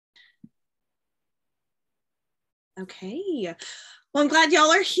Okay. Well, I'm glad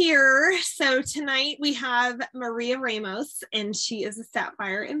y'all are here. So tonight we have Maria Ramos, and she is a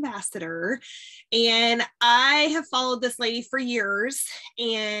Sapphire ambassador. And I have followed this lady for years.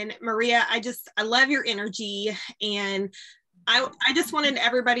 And Maria, I love your energy. And I just wanted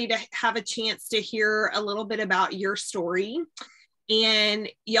everybody to have a chance to hear a little bit about your story. And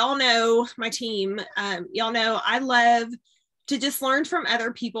y'all know my team, y'all know I love to just learn from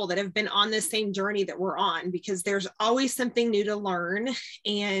other people that have been on this same journey that we're on, because there's always something new to learn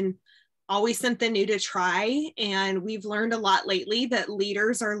and always something new to try. And we've learned a lot lately that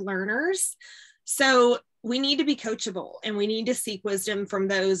leaders are learners. So we need to be coachable and we need to seek wisdom from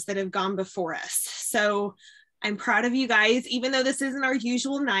those that have gone before us. So I'm proud of you guys, even though this isn't our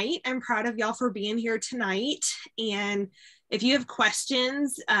usual night. I'm proud of y'all for being here tonight. And if you have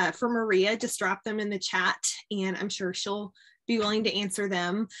questions for Maria, just drop them in the chat and I'm sure she'll be willing to answer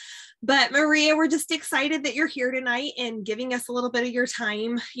them. But Maria, we're just excited that you're here tonight and giving us a little bit of your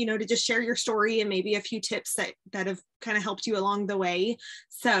time, to just share your story and maybe a few tips that have kind of helped you along the way.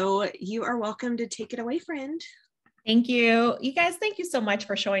 So you are welcome to take it away, friend. Thank you. You guys, thank you so much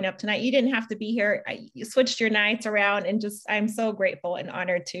for showing up tonight. You didn't have to be here. You switched your nights around, and I'm so grateful and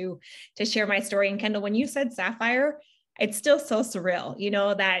honored to share my story. And Kendall, when you said Sapphire, it's still so surreal,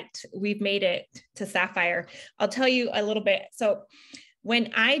 that we've made it to Sapphire. I'll tell you a little bit. So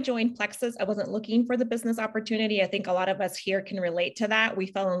when I joined Plexus, I wasn't looking for the business opportunity. I think a lot of us here can relate to that. We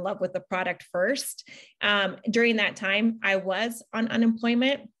fell in love with the product first. During that time, I was on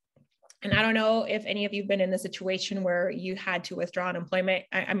unemployment. And I don't know if any of you have been in a situation where you had to withdraw unemployment.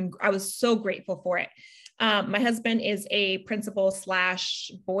 I was so grateful for it. My husband is a principal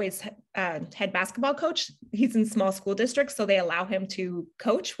 / boys head basketball coach. He's in small school districts, so they allow him to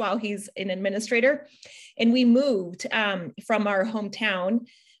coach while he's an administrator. And we moved from our hometown.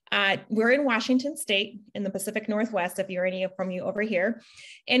 We're in Washington State in the Pacific Northwest, if you're any from you over here.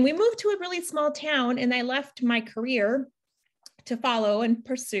 And we moved to a really small town, and I left my career to follow and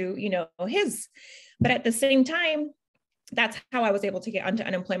pursue, his. But at the same time, that's how I was able to get onto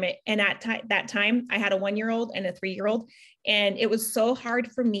unemployment. And at that time, I had a 1-year-old and a 3-year-old. And it was so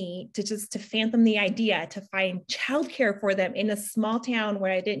hard for me to fathom the idea to find childcare for them in a small town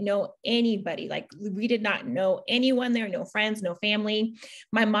where I didn't know anybody. Like, we did not know anyone there, no friends, no family.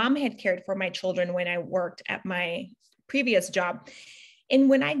 My mom had cared for my children when I worked at my previous job. And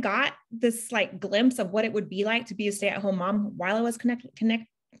when I got this glimpse of what it would be like to be a stay-at-home mom while I was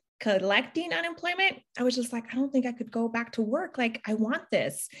collecting unemployment, I was just like, I don't think I could go back to work. I want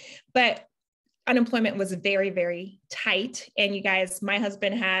this. But unemployment was very, very tight. And you guys, my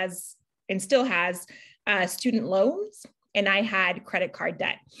husband has and still has student loans, and I had credit card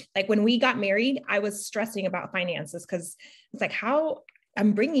debt. When we got married, I was stressing about finances because it's how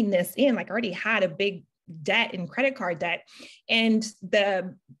I'm bringing this in. I already had a big debt and credit card debt. And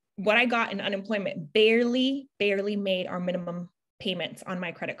what I got in unemployment barely made our minimum payments on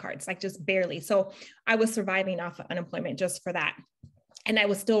my credit cards, just barely. So I was surviving off of unemployment just for that. And I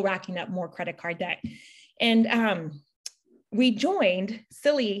was still racking up more credit card debt. And we joined,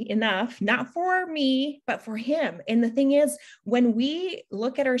 silly enough, not for me, but for him. And the thing is, when we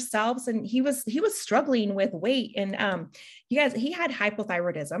look at ourselves, and he was struggling with weight, and you guys, he had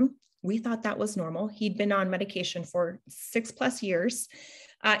hypothyroidism. We thought that was normal. He'd been on medication for 6+ years.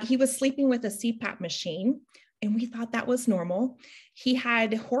 He was sleeping with a CPAP machine, and we thought that was normal. He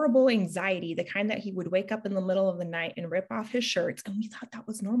had horrible anxiety, the kind that he would wake up in the middle of the night and rip off his shirts. And we thought that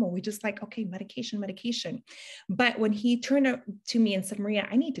was normal. We just okay, medication. But when he turned to me and said, Maria,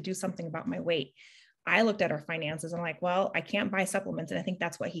 I need to do something about my weight, I looked at our finances and well, I can't buy supplements. And I think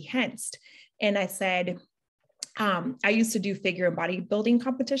that's what he hensed. And I said, I used to do figure and bodybuilding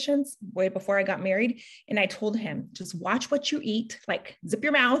competitions way before I got married. And I told him, just watch what you eat, zip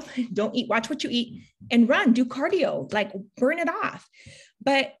your mouth, don't eat, watch what you eat, and run, do cardio, burn it off.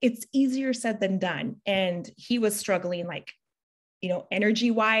 But it's easier said than done. And he was struggling,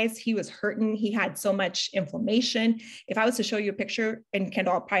 energy wise, he was hurting. He had so much inflammation. If I was to show you a picture, and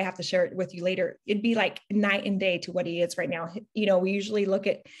Kendall, I'll probably have to share it with you later, it'd be night and day to what he is right now. We usually look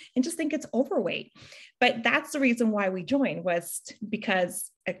at and just think it's overweight, but that's the reason why we joined, was because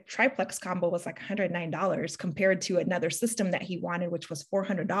a triplex combo was $109 compared to another system that he wanted, which was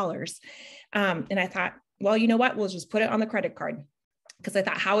 $400. And I thought, well, you know what? We'll just put it on the credit card. Because I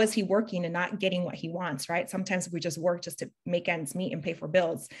thought, how is he working and not getting what he wants, right? Sometimes we just work just to make ends meet and pay for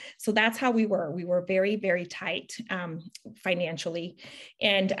bills. So that's how we were. We were very, very tight financially.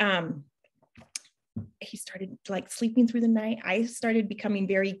 And he started like sleeping through the night. I started becoming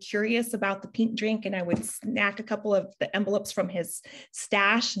very curious about the pink drink, and I would snack a couple of the envelopes from his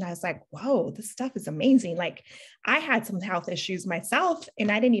stash. And I was like, whoa, this stuff is amazing. Like I had some health issues myself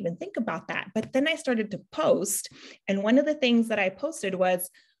and I didn't even think about that. But then I started to post. And one of the things that I posted was,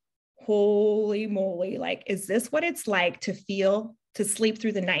 holy moly, like, is this what it's like to feel, to sleep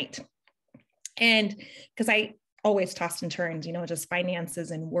through the night? And because I always tossed and turned, you know, just finances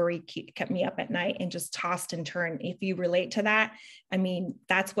and worry kept me up at night, and just tossed and turned. If you relate to that, I mean,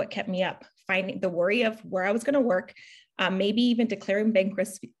 that's what kept me up, finding the worry of where I was going to work, maybe even declaring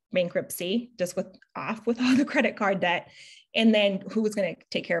bankruptcy, just with all the credit card debt, and then who was going to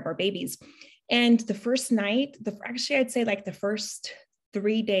take care of our babies. And the first night, actually, I'd say like the first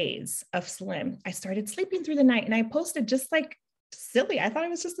 3 days of Slim, I started sleeping through the night, and I posted just like silly. I thought it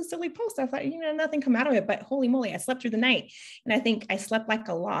was just a silly post. I thought, you know, nothing come out of it, but holy moly, I slept through the night. And I think I slept like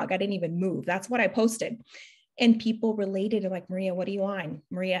a log. I didn't even move. That's what I posted. And people related to like, Maria, what are you on?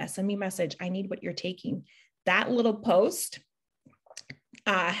 Maria, send me a message. I need what you're taking. That little post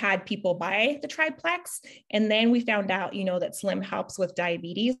had people buy the triplex. And then we found out, you know, that Slim helps with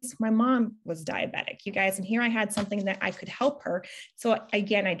diabetes. My mom was diabetic, you guys, and here I had something that I could help her. So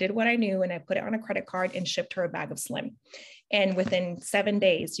again, I did what I knew, and I put it on a credit card and shipped her a bag of Slim. And within 7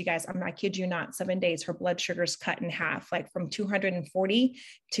 days, you guys, I'm not kid you not, 7 days, her blood sugars cut in half, like from 240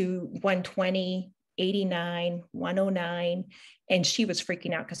 to 120, 89, 109. And she was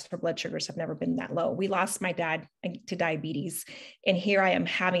freaking out because her blood sugars have never been that low. We lost my dad to diabetes. And here I am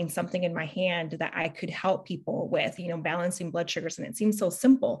having something in my hand that I could help people with, you know, balancing blood sugars. And it seems so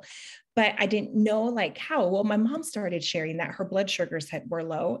simple, but I didn't know like how. Well, my mom started sharing that her blood sugars were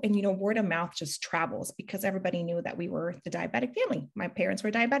low, and, you know, word of mouth just travels because everybody knew that we were the diabetic family. My parents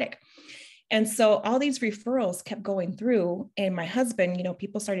were diabetic. And so all these referrals kept going through, and my husband, you know,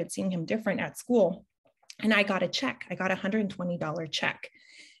 people started seeing him different at school. And I got a check. I got $120 check.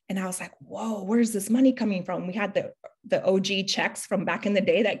 And I was like, whoa, where's this money coming from? We had the OG checks from back in the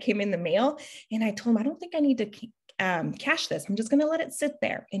day that came in the mail. And I told him, I don't think I need to cash this. I'm just going to let it sit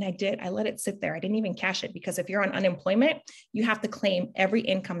there. And I did. I let it sit there. I didn't even cash it, because if you're on unemployment, you have to claim every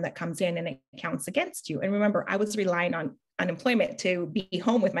income that comes in, and it counts against you. And remember, I was relying on unemployment to be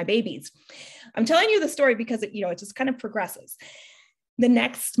home with my babies. I'm telling you the story because it, you know, it just kind of progresses. The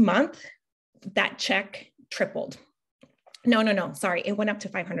next month, that check tripled. No, sorry. It went up to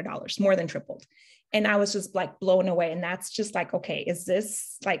 $500, more than tripled. And I was just like blown away. And that's just like, okay, is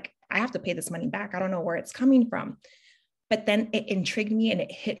this like, I have to pay this money back. I don't know where it's coming from. But then it intrigued me and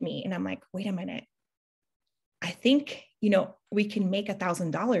it hit me. And I'm like, wait a minute. I think, you know, we can make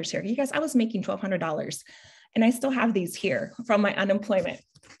 $1,000 here. You guys, I was making $1,200, and I still have these here from my unemployment,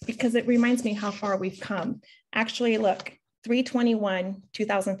 because it reminds me how far we've come. Actually, look,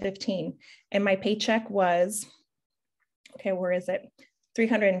 3/21/2015. And my paycheck was, okay, where is it?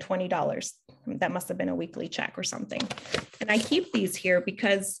 $320. That must have been a weekly check or something. And I keep these here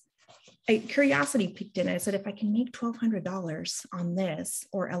because curiosity piqued in. I said, if I can make $1,200 on this,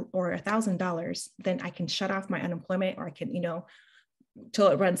 or $1,000, then I can shut off my unemployment, or I can, you know, till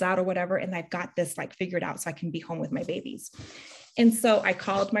it runs out or whatever. And I've got this like figured out so I can be home with my babies. And so I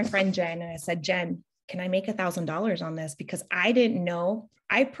called my friend Jen, and I said, Jen, can I make $1,000 on this? Because I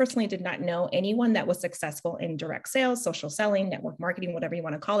personally did not know anyone that was successful in direct sales, social selling, network marketing, whatever you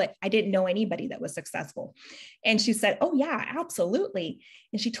want to call it. I didn't know anybody that was successful. And she said, oh yeah, absolutely.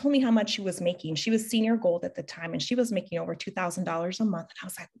 And she told me how much she was making. She was senior gold at the time, and she was making over $2,000 a month. And I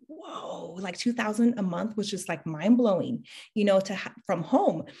was like, whoa, like $2,000 a month was just like mind blowing, you know, from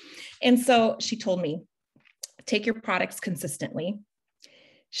home. And so she told me, take your products consistently,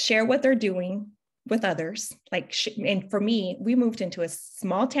 share what they're doing with others. And for me, we moved into a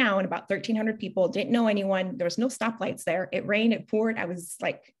small town, about 1,300 people, didn't know anyone. There was no stoplights there. It rained, it poured. I was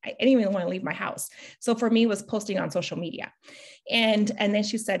like, I didn't even want to leave my house. So for me, it was posting on social media. And then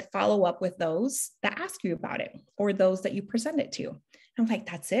she said, follow up with those that ask you about it, or those that you present it to. I'm like,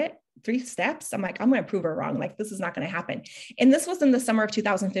 that's it? 3 steps? I'm like, I'm going to prove her wrong. Like, this is not going to happen. And this was in the summer of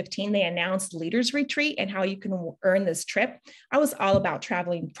 2015. They announced Leaders Retreat and how you can earn this trip. I was all about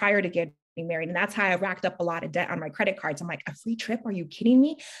traveling prior to getting married. And that's how I racked up a lot of debt on my credit cards. I'm like, a free trip? Are you kidding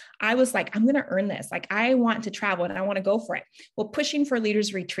me? I was like, I'm going to earn this. Like, I want to travel and I want to go for it. Well, pushing for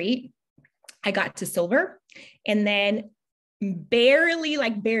Leaders Retreat, I got to silver, and then barely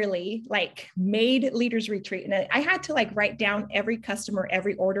made Leaders Retreat. And I had to like write down every customer,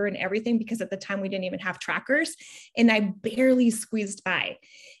 every order and everything, because at the time we didn't even have trackers, and I barely squeezed by.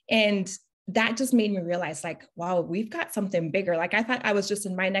 And that just made me realize like, wow, we've got something bigger. Like I thought I was just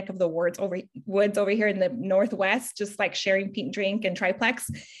in my neck of the woods over here in the Northwest, just like sharing Pink Drink and Triplex.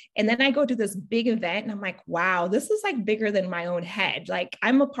 And then I go to this big event and I'm like, wow, this is like bigger than my own head. Like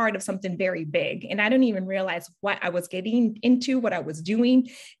I'm a part of something very big. And I didn't even realize what I was getting into, what I was doing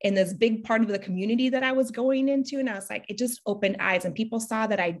in this big part of the community that I was going into. And I was like, it just opened eyes, and people saw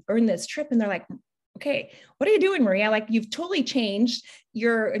that I earned this trip and they're like, okay, what are you doing, Maria? Like you've totally changed.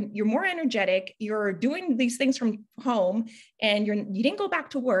 You're more energetic. You're doing these things from home, and you didn't go back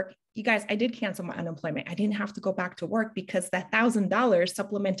to work. You guys, I did cancel my unemployment. I didn't have to go back to work because that $1,000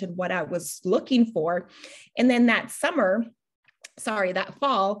 supplemented what I was looking for. And then that fall,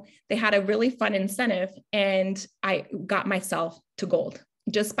 they had a really fun incentive, and I got myself to gold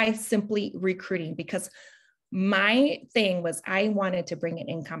just by simply recruiting, because my thing was I wanted to bring in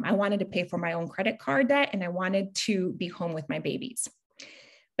income. I wanted to pay for my own credit card debt, and I wanted to be home with my babies.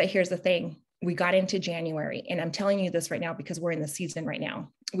 But here's the thing. We got into January, and I'm telling you this right now because we're in the season right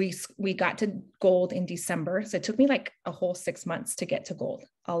now. We got to gold in December. So it took me like a whole 6 months to get to gold,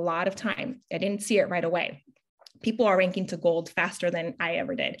 a lot of time. I didn't see it right away. People are ranking to gold faster than I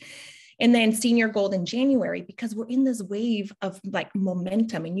ever did. And then senior gold in January, because we're in this wave of like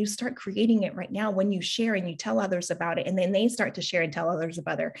momentum, and you start creating it right now when you share and you tell others about it. And then they start to share and tell others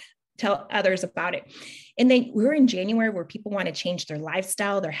about it. And then we're in January where people want to change their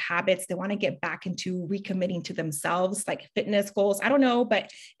lifestyle, their habits. They want to get back into recommitting to themselves, like fitness goals. I don't know, but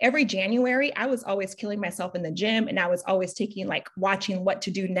every January I was always killing myself in the gym, and I was always watching what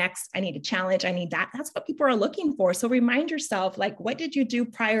to do next. I need a challenge. I need that. That's what people are looking for. So remind yourself, like, what did you do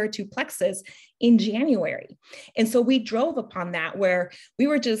prior to Plexus in January? And so we drove upon that, where we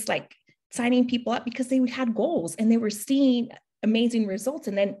were just like signing people up because they had goals and they were seeing amazing results.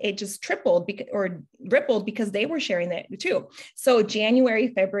 And then it just rippled because they were sharing that too. So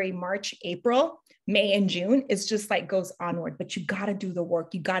January, February, March, April, May, and June is just like goes onward, but you got to do the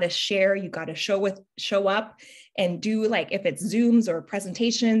work. You got to share, you got to show up and do, like, if it's Zooms or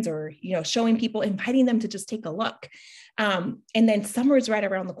presentations or, showing people, inviting them to just take a look. And then summer is right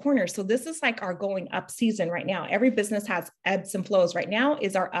around the corner. So this is like our going up season right now. Every business has ebbs and flows. Right now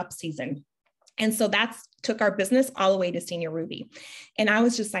is our up season. And so that's took our business all the way to Senior Ruby. And I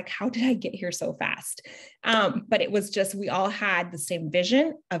was just like, how did I get here so fast? But it was just, we all had the same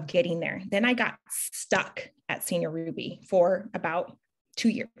vision of getting there. Then I got stuck at Senior Ruby for about 2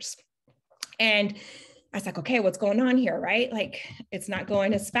 years. And I was like, okay, what's going on here, right? Like, it's not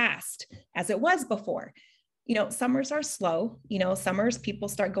going as fast as it was before. Summers are slow, summers people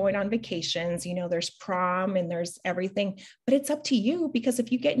start going on vacations, there's prom and there's everything, but it's up to you, because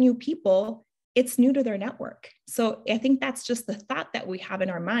if you get new people, it's new to their network. So I think that's just the thought that we have in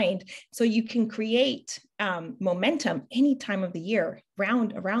our mind. So you can create momentum any time of the year,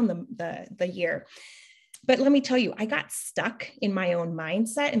 around the year. But let me tell you, I got stuck in my own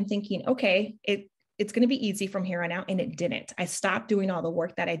mindset and thinking, okay, it's going to be easy from here on out. And it didn't. I stopped doing all the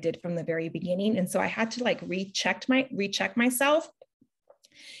work that I did from the very beginning. And so I had to recheck myself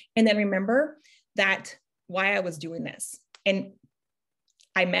and then remember that why I was doing this. And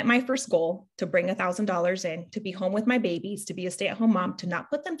I met my first goal to bring $1,000 in, to be home with my babies, to be a stay-at-home mom, to not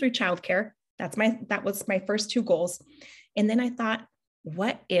put them through childcare. That was my first 2 goals. And then I thought,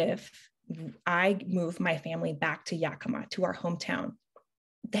 what if I move my family back to Yakima, to our hometown?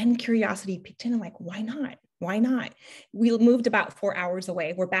 Then curiosity picked in. I'm like, why not? Why not? We moved about 4 hours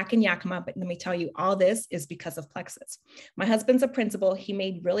away. We're back in Yakima, but let me tell you, all this is because of Plexus. My husband's a principal. He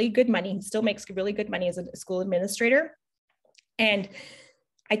made really good money. He still makes really good money as a school administrator. And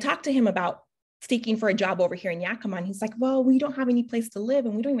I talked to him about seeking for a job over here in Yakima. And he's like, well, we don't have any place to live,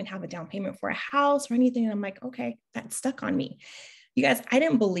 and we don't even have a down payment for a house or anything. And I'm like, okay, that stuck on me. You guys, I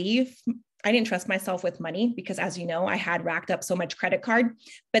didn't trust myself with money because, as you know, I had racked up so much credit card.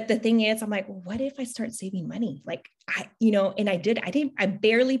 But the thing is, I'm like, what if I start saving money? Like and I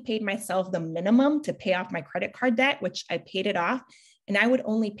barely paid myself the minimum to pay off my credit card debt, which I paid it off. And I would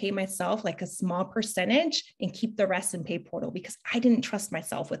only pay myself like a small percentage and keep the rest in Pay Portal because I didn't trust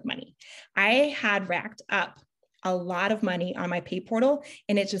myself with money. I had racked up a lot of money on my Pay Portal,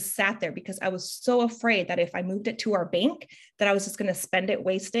 and it just sat there because I was so afraid that if I moved it to our bank, that I was just going to spend it,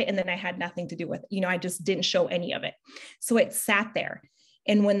 waste it, and then I had nothing to do with it. I just didn't show any of it. So it sat there.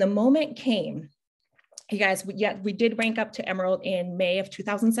 And when the moment came, you guys, we did rank up to Emerald in May of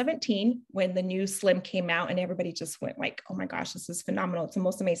 2017 when the new Slim came out, and everybody just went like, oh my gosh, this is phenomenal. It's the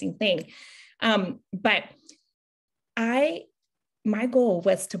most amazing thing. But my goal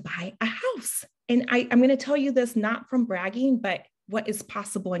was to buy a house. And I'm going to tell you this, not from bragging, but what is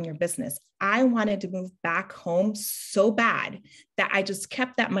possible in your business. I wanted to move back home so bad that I just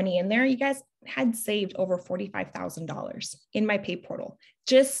kept that money in there. You guys, had saved over $45,000 in my pay portal,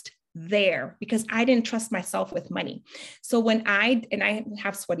 just there, because I didn't trust myself with money. So when I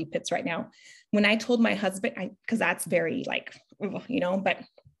have sweaty pits right now, when I told my husband, because that's very like, but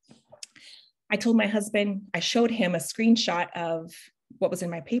I told my husband, I showed him a screenshot of what was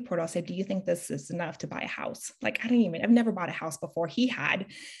in my pay portal. I said, do you think this is enough to buy a house? Like, I've never bought a house before. He had,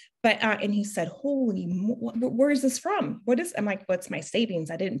 but, and he said, where is this from? I'm like, what's my savings?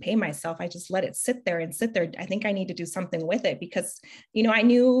 I didn't pay myself. I just let it sit there. I think I need to do something with it because, I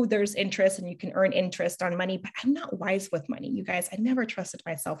knew there's interest and you can earn interest on money, but I'm not wise with money. You guys, I never trusted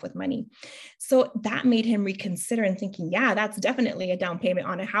myself with money. So that made him reconsider and thinking, yeah, that's definitely a down payment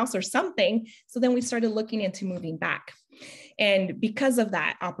on a house or something. So then we started looking into moving back. And because of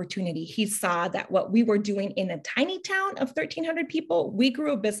that opportunity, he saw that what we were doing in a tiny town of 1,300 people, we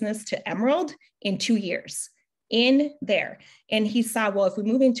grew a business to Emerald in 2 years in there. And he saw, well, if we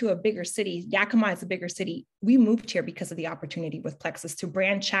move into a bigger city, Yakima is a bigger city. We moved here because of the opportunity with Plexus to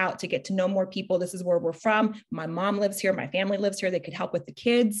branch out, to get to know more people. This is where we're from. My mom lives here. My family lives here. They could help with the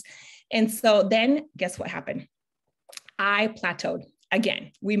kids. And so then guess what happened? I plateaued.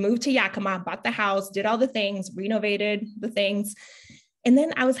 Again, we moved to Yakima, bought the house, did all the things, renovated the things. And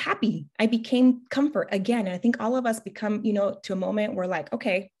then I was happy. I became comfort again. And I think all of us become, to a moment where like,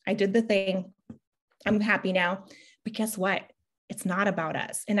 okay, I did the thing. I'm happy now. But guess what? It's not about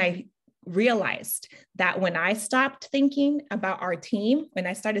us. And I realized that when I stopped thinking about our team, when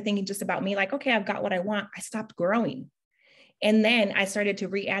I started thinking just about me, like, okay, I've got what I want, I stopped growing. And then I started to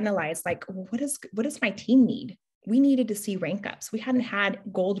reanalyze, like, what does my team need? We needed to see rank ups. We hadn't had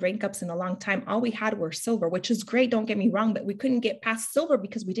gold rank ups in a long time. All we had were silver, which is great. Don't get me wrong, but we couldn't get past silver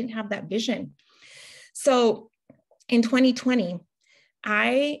because we didn't have that vision. So in 2020,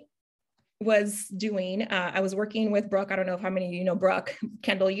 I was working with Brooke. I don't know if how many of you know Brooke.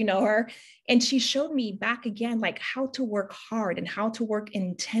 Kendall, you know her. And she showed me back again, like how to work hard and how to work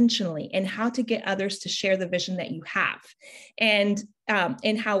intentionally and how to get others to share the vision that you have. And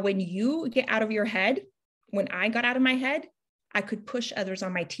how when you get out of your head, when I got out of my head, I could push others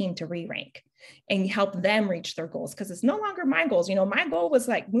on my team to re-rank and help them reach their goals. Cause it's no longer my goals. My goal was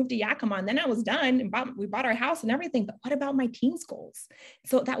like move to Yakima and then I was done and we bought our house and everything, but what about my team's goals?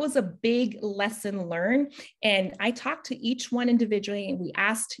 So that was a big lesson learned. And I talked to each one individually and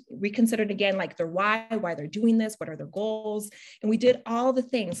we considered again, like their why they're doing this, what are their goals? And we did all the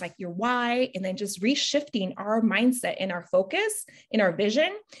things like your why, and then just reshifting our mindset and our focus and our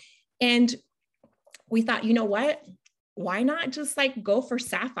vision. And we thought, you know what? Why not just like go for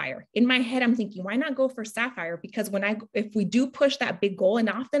Sapphire? In my head, I'm thinking, why not go for Sapphire? Because if we do push that big goal, and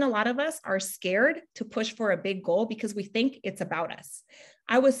often a lot of us are scared to push for a big goal because we think it's about us.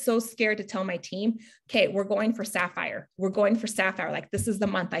 I was so scared to tell my team, okay, we're going for Sapphire. We're going for Sapphire. Like this is the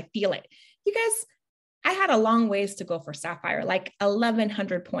month. I feel it. You guys, I had a long ways to go for Sapphire, like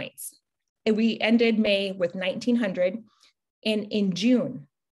 1,100 points. And we ended May with 1,900. And in June,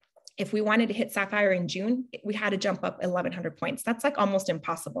 if we wanted to hit Sapphire in June, we had to jump up 1,100 points. That's like almost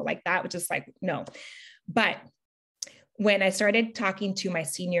impossible. Like that was just like, no. But when I started talking to my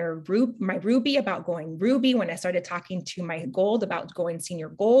Ruby about going Ruby, when I started talking to my Gold about going senior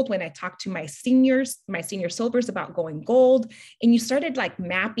Gold, when I talked to my senior Silvers about going Gold, and you started like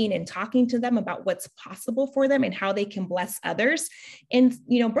mapping and talking to them about what's possible for them and how they can bless others. And,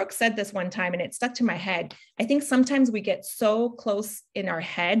 Brooke said this one time and it stuck to my head. I think sometimes we get so close in our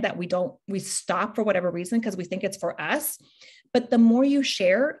head that we stop for whatever reason because we think it's for us. But the more you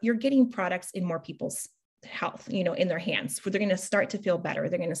share, you're getting products in more people's health, in their hands, where they're going to start to feel better.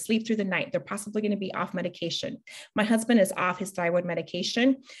 They're going to sleep through the night. They're possibly going to be off medication. My husband is off his thyroid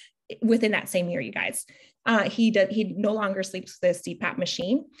medication within that same year, you guys. He no longer sleeps with the CPAP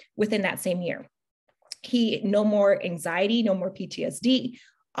machine within that same year. No more anxiety, no more PTSD,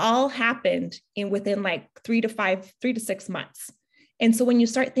 all happened within like 3 to 6 months. And so when you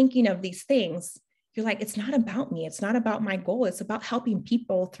start thinking of these things, you're like, it's not about me. It's not about my goal. It's about helping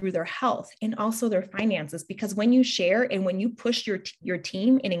people through their health and also their finances. Because when you share and when you push your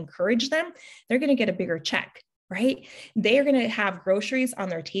team and encourage them, they're going to get a bigger check, right? They're going to have groceries on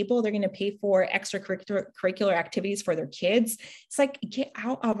their table. They're going to pay for extracurricular activities for their kids. It's like, get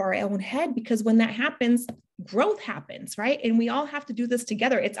out of our own head, because when that happens, growth happens, right? And we all have to do this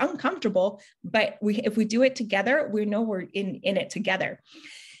together. It's uncomfortable, but if we do it together, we know we're in it together.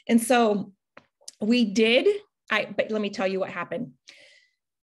 And so we did, but let me tell you what happened.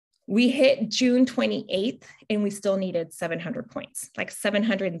 We hit June 28th and we still needed 700 points, like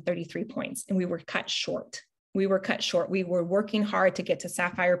 733 points, and we were cut short. We were cut short. We were working hard to get to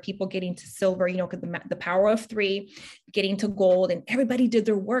Sapphire, people getting to silver, you know, because the power of 3, getting to gold, and everybody did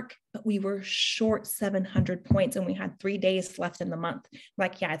their work, but we were short 700 points and we had 3 days left in the month.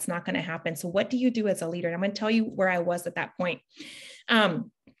 Like, yeah, it's not going to happen. So what do you do as a leader? And I'm going to tell you where I was at that point.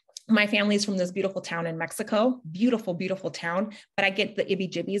 My family is from this beautiful town in Mexico, beautiful, beautiful town, but I get the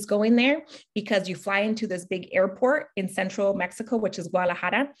ibby-jibbies going there because you fly into this big airport in central Mexico, which is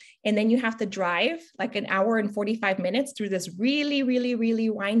Guadalajara. And then you have to drive like an hour and 45 minutes through this really, really, really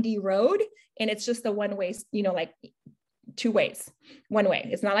windy road. And it's just a one-way, you know, like 2 ways, one way.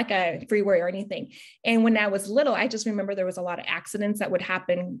 It's not like a freeway or anything. And when I was little, I just remember there was a lot of accidents that would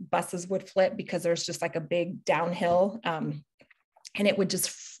happen. Buses would flip because there's just like a big downhill, and it would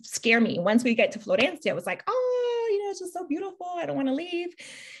just scare me. Once we get to Florencia, it was like, oh, you know, it's just so beautiful. I don't want to leave.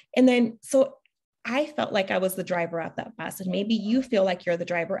 And then, so I felt like I was the driver of that bus. And maybe you feel like you're the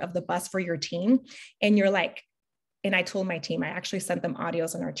driver of the bus for your team. And you're like, and I told my team, I actually sent them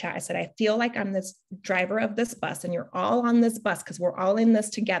audios in our chat. I said, I feel like I'm this driver of this bus and you're all on this bus because we're all in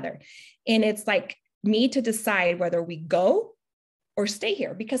this together. And it's like me to decide whether we go or stay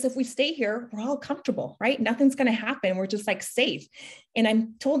here, because if we stay here, we're all comfortable, right? Nothing's going to happen. We're just like safe. And I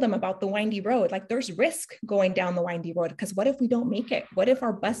told them about the windy road. Like there's risk going down the windy road, because what if we don't make it? What if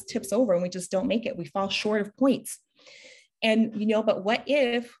our bus tips over and we just don't make it? We fall short of points. And, you know, but what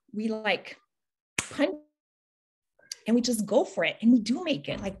if we like punch and we just go for it and we do make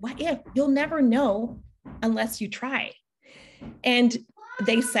it? Like, what if? You'll never know unless you try. And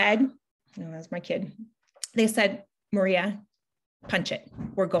they said, oh, that's my kid. They said, Maria, punch it.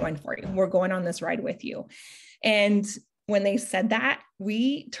 We're going for you. We're going on this ride with you. And when they said that,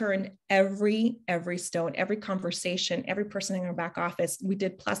 we turned every stone, every conversation, every person in our back office, we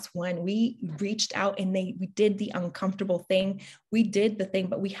did +1. We reached out and we did the uncomfortable thing. We did the thing,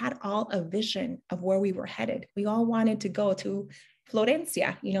 but we had all a vision of where we were headed. We all wanted to go to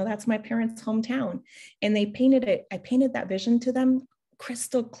Florencia. You know, that's my parents' hometown. And they painted it. I painted that vision to them,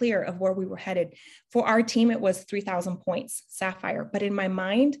 crystal clear of where we were headed. For our team, it was 3,000 points, Sapphire. But in my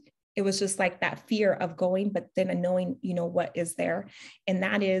mind, it was just like that fear of going, but then knowing, you know, what is there. And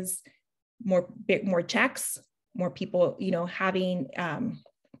that is more checks, more people, you know, having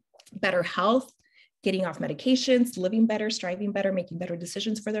better health, getting off medications, living better, striving better, making better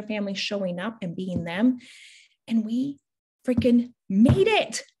decisions for their family, showing up and being them. And we freaking made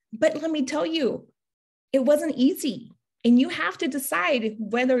it. But let me tell you, it wasn't easy. And you have to decide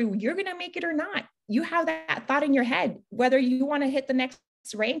whether you're going to make it or not. You have that thought in your head, whether you want to hit the next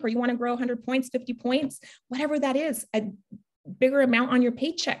rank or you want to grow 100 points, 50 points, whatever that is, a bigger amount on your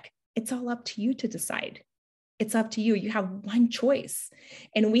paycheck. It's all up to you to decide. It's up to you. You have one choice.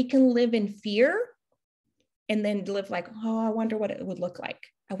 And we can live in fear and then live like, oh, I wonder what it would look like.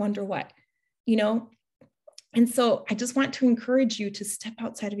 I wonder what, you know? And so I just want to encourage you to step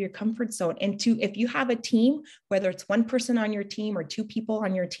outside of your comfort zone and to, if you have a team, whether it's one person on your team or 2 people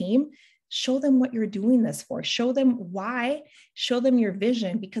on your team, show them what you're doing this for. Show them why, show them your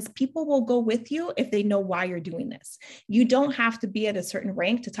vision, because people will go with you if they know why you're doing this. You don't have to be at a certain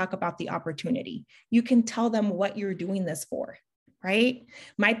rank to talk about the opportunity. You can tell them what you're doing this for, right?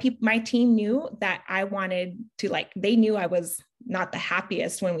 My team knew that I wanted to, like, they knew I was not the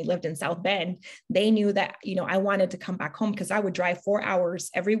happiest when we lived in South Bend. They knew that, you know, I wanted to come back home because I would drive 4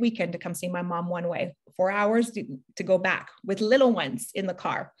 hours every weekend to come see my mom one way, 4 hours to go back with little ones in the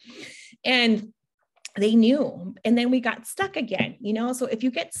car. And they knew. And then we got stuck again, you know? So if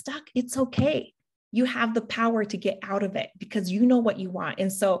you get stuck, it's okay. You have the power to get out of it because you know what you want.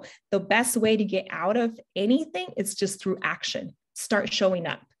 And so the best way to get out of anything is just through action. Start showing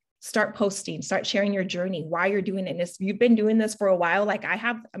up. Start posting, start sharing your journey, why you're doing it. And if you've been doing this for a while, like I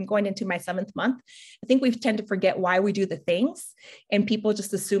have, I'm going into my 7th month. I think we tend to forget why we do the things. And people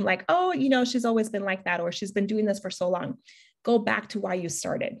just assume like, oh, you know, she's always been like that, or she's been doing this for so long. Go back to why you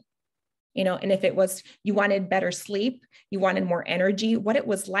started. You know, and if it was, you wanted better sleep, you wanted more energy, what it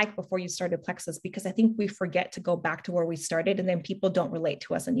was like before you started Plexus, because I think we forget to go back to where we started and then people don't relate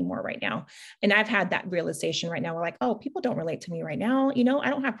to us anymore right now. And I've had that realization right now. We're like, oh, people don't relate to me right now. You know, I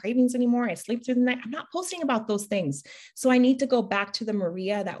don't have cravings anymore. I sleep through the night. I'm not posting about those things. So I need to go back to the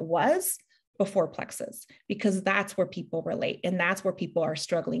Maria that was before Plexus, because that's where people relate and that's where people are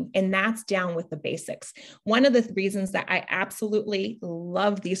struggling. And that's down with the basics. One of the reasons that I absolutely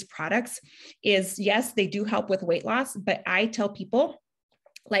love these products is, yes, they do help with weight loss, but I tell people,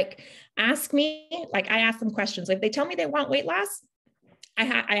 like, ask me, like I ask them questions. If they tell me they want weight loss, I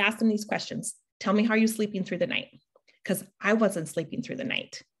ask them these questions. Tell me how you're sleeping through the night. Because I wasn't sleeping through the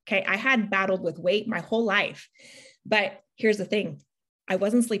night. Okay. I had battled with weight my whole life, but here's the thing. I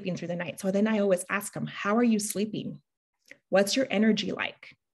wasn't sleeping through the night. So then I always ask them, how are you sleeping? What's your energy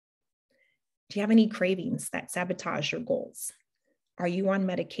like? Do you have any cravings that sabotage your goals? Are you on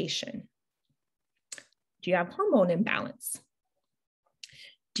medication? Do you have hormone imbalance?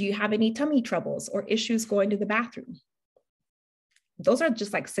 Do you have any tummy troubles or issues going to the bathroom? Those are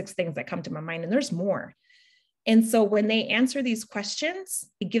just like 6 things that come to my mind, and there's more. And so when they answer these questions,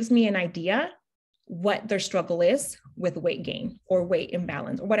 it gives me an idea what their struggle is with weight gain or weight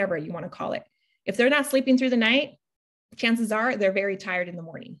imbalance or whatever you want to call it. If they're not sleeping through the night, chances are they're very tired in the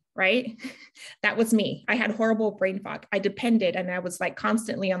morning, right? That was me. I had horrible brain fog. I depended, and I was like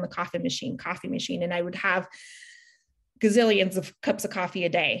constantly on the coffee machine, and I would have gazillions of cups of coffee a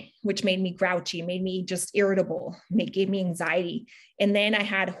day, which made me grouchy, made me just irritable, gave me anxiety. And then I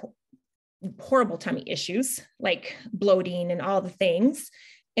had horrible tummy issues, like bloating and all the things.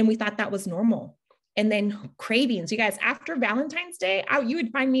 And we thought that was normal. And then cravings, you guys, after Valentine's Day, you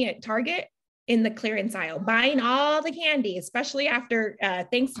would find me at Target in the clearance aisle, buying all the candy, especially after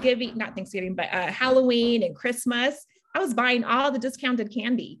Halloween and Christmas. I was buying all the discounted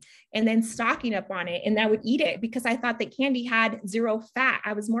candy and then stocking up on it. And I would eat it because I thought that candy had 0 fat.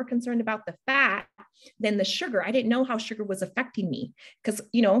 I was more concerned about the fat than the sugar. I didn't know how sugar was affecting me because,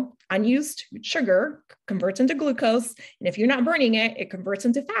 unused sugar converts into glucose. And if you're not burning it, it converts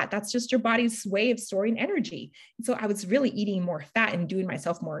into fat. That's just your body's way of storing energy. And so I was really eating more fat and doing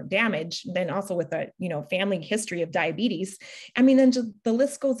myself more damage. Then also with a, family history of diabetes. I mean, then just the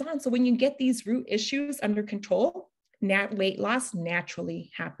list goes on. So when you get these root issues under control, weight loss naturally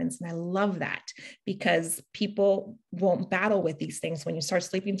happens. And I love that because people won't battle with these things. When you start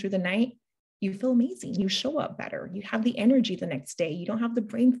sleeping through the night, you feel amazing. You show up better. You have the energy the next day. You don't have the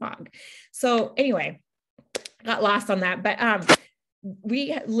brain fog. So anyway, got lost on that, but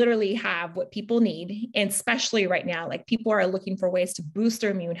we literally have what people need. And especially right now, like people are looking for ways to boost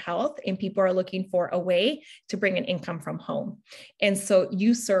their immune health, and people are looking for a way to bring an income from home. And so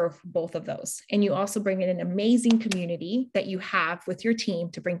you serve both of those. And you also bring in an amazing community that you have with your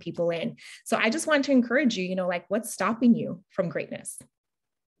team to bring people in. So I just want to encourage you, what's stopping you from greatness?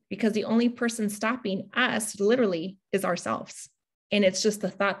 Because the only person stopping us literally is ourselves. And it's just the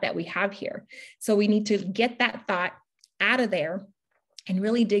thought that we have here. So we need to get that thought out of there and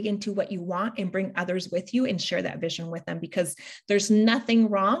really dig into what you want and bring others with you and share that vision with them, because there's nothing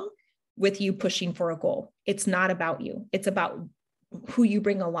wrong with you pushing for a goal. It's not about you. It's about who you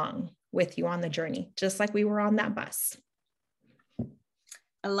bring along with you on the journey, just like we were on that bus.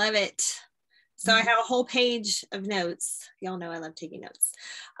 I love it. So I have a whole page of notes. Y'all know I love taking notes.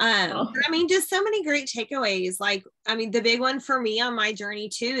 Just so many great takeaways. The big one for me on my journey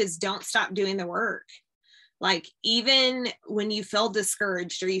too is don't stop doing the work. Like, even when you feel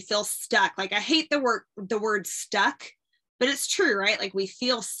discouraged or you feel stuck, I hate the word stuck, but it's true, right? Like, we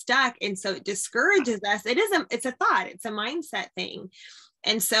feel stuck. And so it discourages us. It's a thought, it's a mindset thing.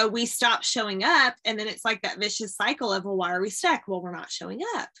 And so we stop showing up, and then it's like that vicious cycle of, well, why are we stuck? Well, we're not showing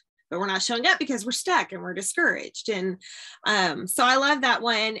up, but we're not showing up because we're stuck and we're discouraged. And so I love that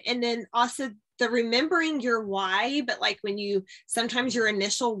one. And then also the remembering your why, but sometimes your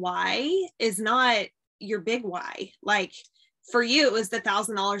initial why is not your big why. Like, for you, it was the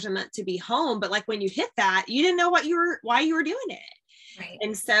 $1,000 a month to be home. But when you hit that, you didn't know why you were doing it. Right.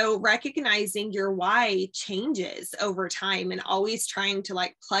 And so recognizing your why changes over time, and always trying to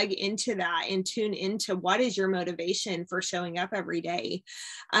plug into that and tune into what is your motivation for showing up every day.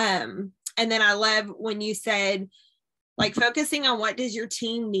 And then I love when you said, focusing on what does your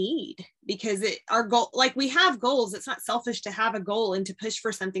team need, because our goal, we have goals. It's not selfish to have a goal and to push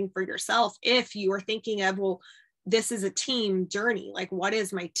for something for yourself. If you are thinking of, well, this is a team journey, what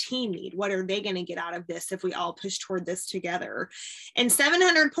does my team need? What are they going to get out of this if we all push toward this together? And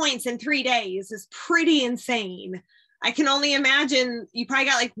 700 points in 3 days is pretty insane. I can only imagine you probably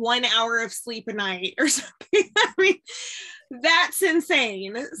got 1 hour of sleep a night or something. That's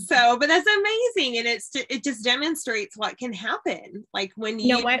insane. So, but that's amazing. And it just demonstrates what can happen. When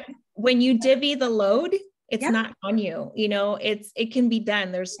when you divvy the load, it's not on you, it can be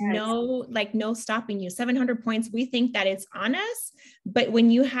done. There's no stopping you. 700 points. We think that it's on us, but when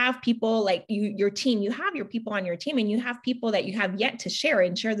you have people your team, you have your people on your team, and you have people that you have yet to share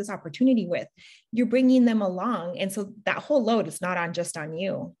this opportunity with, you're bringing them along. And so that whole load is not just on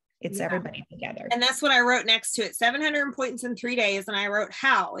you. It's everybody together. And that's what I wrote next to it. 700 points in 3 days. And I wrote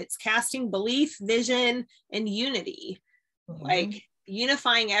how. It's casting belief, vision, and unity. Mm-hmm.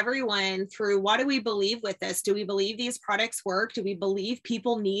 Unifying everyone through, what do we believe with this? Do we believe these products work? Do we believe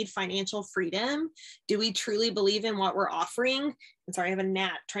people need financial freedom? Do we truly believe in what we're offering? I'm sorry, I have a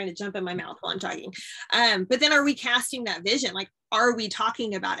gnat trying to jump in my mouth while I'm talking. But then are we casting that vision? are we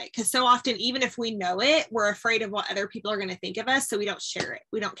talking about it? Because so often, even if we know it, we're afraid of what other people are going to think of us. So we don't share it.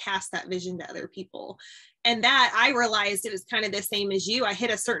 We don't cast that vision to other people. And that I realized it was kind of the same as you. I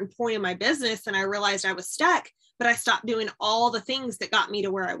hit a certain point in my business and I realized I was stuck, but I stopped doing all the things that got me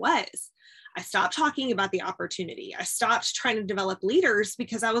to where I was. I stopped talking about the opportunity. I stopped trying to develop leaders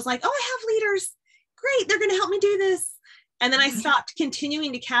because I was like, oh, I have leaders. Great. They're going to help me do this. And then I stopped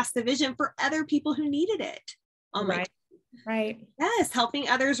continuing to cast the vision for other people who needed it. Oh my God. Right. Yes, helping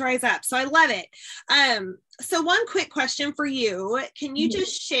others rise up. So I love it. So one quick question for you. Can you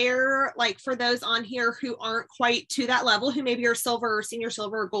just share, like, for those on here who aren't quite to that level, who maybe are silver or senior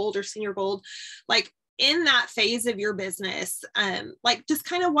silver or gold or senior gold, like in that phase of your business, like just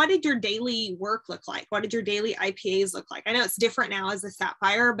kind of what did your daily work look like? What did your daily IPAs look like? I know it's different now as a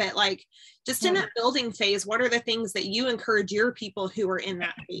Sapphire, but like just in that building phase, what are the things that you encourage your people who are in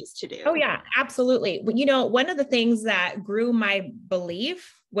that phase to do? Oh yeah, absolutely. You know, one of the things that grew my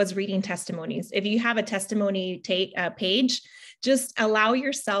belief was reading testimonies. If you have a testimony page, just allow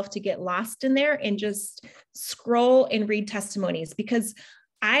yourself to get lost in there and just scroll and read testimonies, because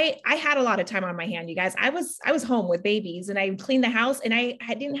I had a lot of time on my hand, you guys. I was home with babies and I cleaned the house and I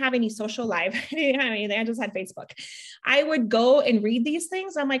didn't have any social life. I didn't have anything. I just had Facebook. I would go and read these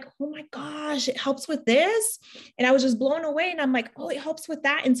things. I'm like, oh my gosh, it helps with this. And I was just blown away. And I'm like, oh, it helps with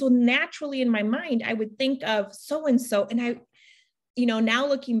that. And so naturally in my mind, I would think of so-and-so. And I, you know, now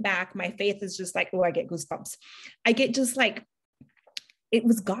looking back, my faith is just like, oh, I get goosebumps. I get just like, it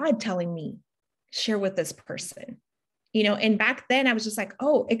was God telling me, share with this person. You know, and back then I was just like,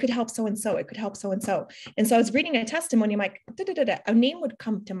 oh, it could help so-and-so. It could help so-and-so. And so I was reading a testimony. I'm like, a name would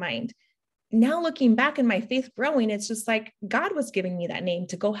come to mind. Now looking back and my faith growing, it's just like God was giving me that name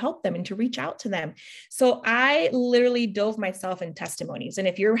to go help them and to reach out to them. So I literally dove myself in testimonies. And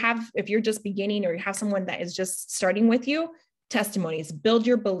if you're just beginning or you have someone that is just starting with you, testimonies, build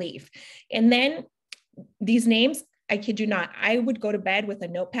your belief. And then these names, I kid you not, I would go to bed with a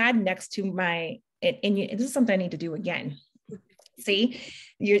notepad next to my and this is something I need to do again. See,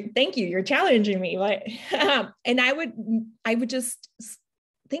 thank you. You're challenging me. But, and I would just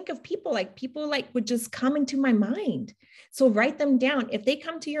think of people like would just come into my mind. So write them down. If they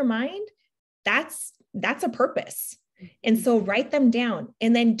come to your mind, that's a purpose. And so write them down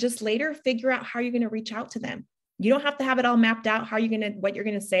and then just later figure out how you're going to reach out to them. You don't have to have it all mapped out, what you're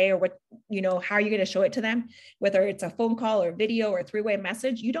going to say or what, you know, how you're going to show it to them, whether it's a phone call or video or a three-way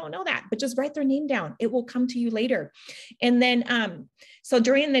message. You don't know that, but just write their name down. It will come to you later. And then, so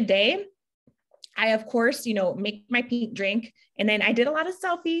during the day, I, of course, you know, make my pink drink. And then I did a lot of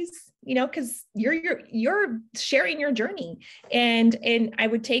selfies, you know, cause you're sharing your journey. And I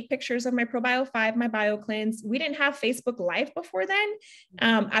would take pictures of my ProBio 5, my Bio Cleanse. We didn't have Facebook Live before then.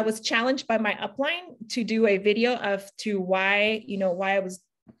 I was challenged by my upline to do a video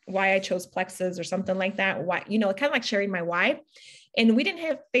why I chose Plexus or something like that. Why, you know, kind of like sharing my why. And we didn't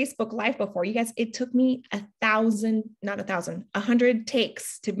have Facebook Live before. You guys, it took me 100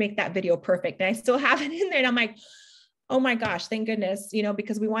 takes to make that video perfect. And I still have it in there. And I'm like, oh my gosh, thank goodness, you know,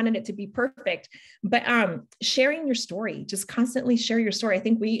 because we wanted it to be perfect. But sharing your story, just constantly share your story. I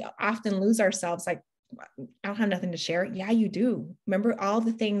think we often lose ourselves like, I don't have nothing to share. Yeah, you do. Remember all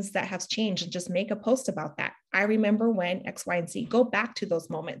the things that have changed and just make a post about that. I remember when X, Y, and Z. Go back to those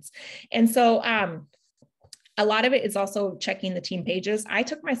moments. And so a lot of it is also checking the team pages. I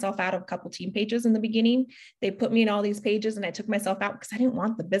took myself out of a couple team pages in the beginning. They put me in all these pages and I took myself out because I didn't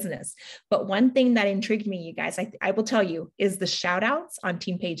want the business. But one thing that intrigued me, you guys, I will tell you, is the shout outs on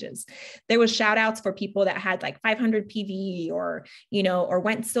team pages. There was shout outs for people that had like 500 PV or, you know, or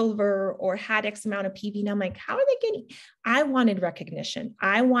went silver or had X amount of PV. And I'm like, how are they getting? I wanted recognition.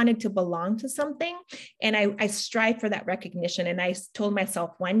 I wanted to belong to something. And I strive for that recognition. And I told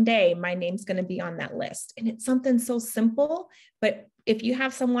myself one day my name's going to be on that list. And it's something so simple, but if you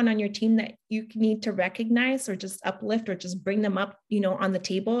have someone on your team that you need to recognize or just uplift or just bring them up, you know, on the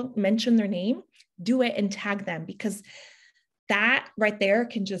table, mention their name, do it and tag them, because that right there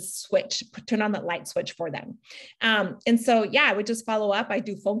can just turn on that light switch for them. And so, yeah, I would just follow up. I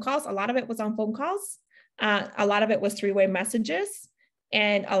do phone calls. A lot of it was on phone calls. A lot of it was three-way messages,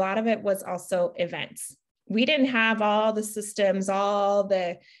 and a lot of it was also events. We didn't have all the systems, all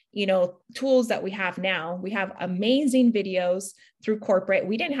the, you know, tools that we have now. We have amazing videos through corporate.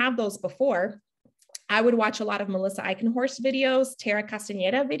 We didn't have those before. I would watch a lot of Melissa Eichenhorst videos, Tara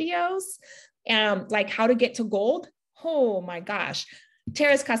Castaneda videos, like how to get to gold. Oh my gosh.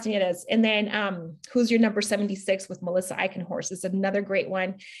 Tara's Castaneda's. And then Who's Your Number 76 with Melissa Eichenhorst is another great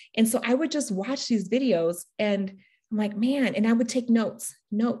one. And so I would just watch these videos and I'm like, man, and I would take notes.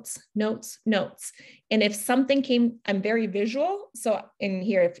 And if something came, I'm very visual. So in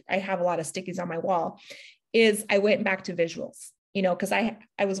here, if I have a lot of stickies on my wall, is I went back to visuals, because I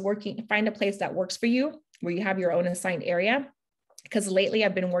was working, find a place that works for you, where you have your own assigned area. Because lately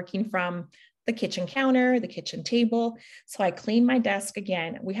I've been working from the kitchen counter, the kitchen table. So I clean my desk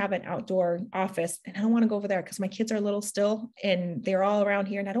again. We have an outdoor office, and I don't want to go over there because my kids are little still and they're all around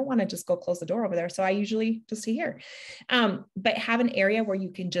here, and I don't want to just go close the door over there. So I usually just sit here. But have an area where you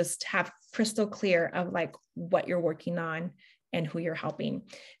can just have crystal clear of like what you're working on and who you're helping.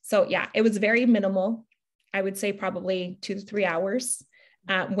 So yeah, it was very minimal. I would say probably 2 to 3 hours.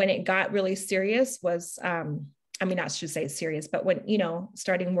 When it got really serious was, not to say serious, but when,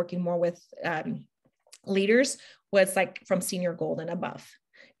 starting working more with leaders was like from senior gold and above.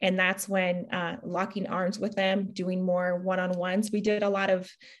 And that's when locking arms with them, doing more one-on-ones. We did a lot of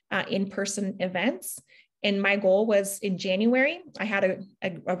in-person events. And my goal was in January, I had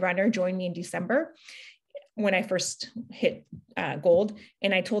a runner join me in December when I first hit gold.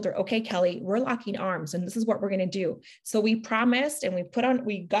 And I told her, okay, Kelly, we're locking arms and this is what we're going to do. So we promised, and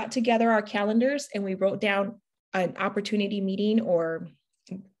we got together our calendars and we wrote down an opportunity meeting, or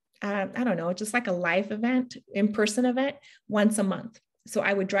I don't know, just like a live event, in-person event once a month. So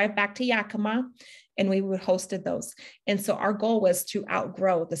I would drive back to Yakima and we would hosted those. And so our goal was to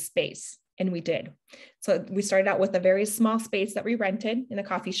outgrow the space, and we did. So we started out with a very small space that we rented in a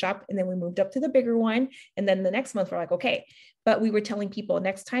coffee shop, and then we moved up to the bigger one. And then the next month we're like, okay, but we were telling people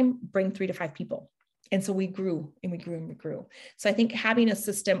next time, bring 3 to 5 people. And so we grew and we grew and we grew. So I think having a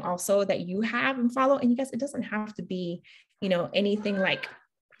system also that you have and follow, and you guys, it doesn't have to be, anything like,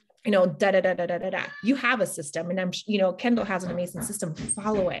 you have a system, and Kendall has an amazing system.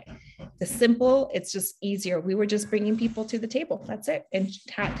 Follow it. The simple, it's just easier. We were just bringing people to the table. That's it. And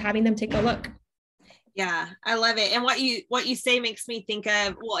having them take a look. Yeah, I love it. And what you say makes me think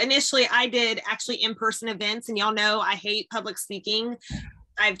of, well, initially I did actually in-person events, and y'all know I hate public speaking.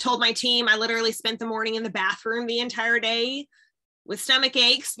 I've told my team I literally spent the morning in the bathroom the entire day with stomach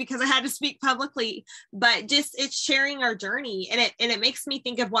aches because I had to speak publicly, but just it's sharing our journey. And it makes me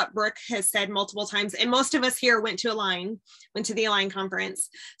think of what Brooke has said multiple times. And most of us here went to the Align conference.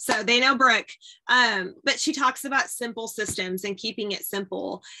 So they know Brooke, but she talks about simple systems and keeping it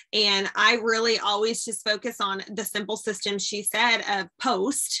simple. And I really always just focus on the simple system she said of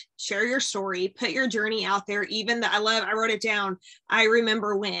post, share your story, put your journey out there. Even I wrote it down. I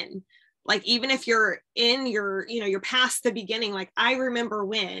remember when. Like, even if you're in you're past the beginning, like I remember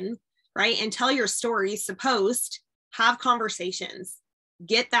when, right? And tell your stories to post, have conversations,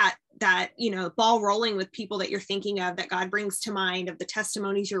 get that ball rolling with people that you're thinking of, that God brings to mind, of the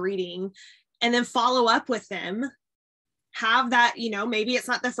testimonies you're reading, and then follow up with them. Have that, maybe it's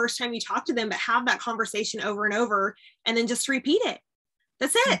not the first time you talk to them, but have that conversation over and over, and then just repeat it.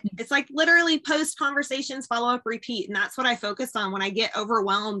 That's it. It's like literally post conversations, follow up, repeat. And that's what I focus on when I get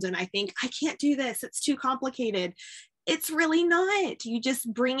overwhelmed and I think I can't do this. It's too complicated. It's really not. You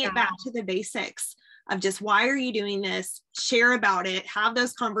just bring it back to the basics of just, why are you doing this? Share about it, have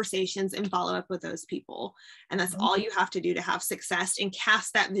those conversations, and follow up with those people. And that's all you have to do to have success, and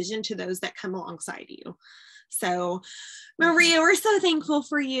cast that vision to those that come alongside you. So Maria, we're so thankful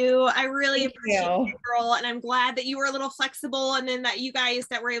for you. I really appreciate it, girl. And I'm glad that you were a little flexible, and then that you guys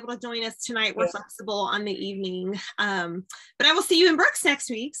that were able to join us tonight were flexible on the evening. But I will see you in Brooks next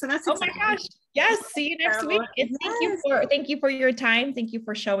week. So that's exciting. Oh my gosh. Yes. See you next week. And thank you for your time. Thank you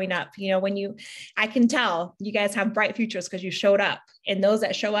for showing up. I can tell you guys have bright futures because you showed up, and those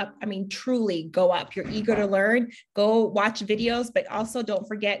that show up, truly go up. You're eager to learn, go watch videos, but also don't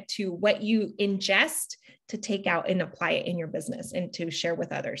forget to what you ingest to take out and apply it in your business and to share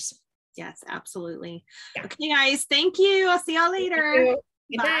with others. Yes, absolutely. Yeah. Okay, guys. Thank you. I'll see y'all later.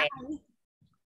 Good night.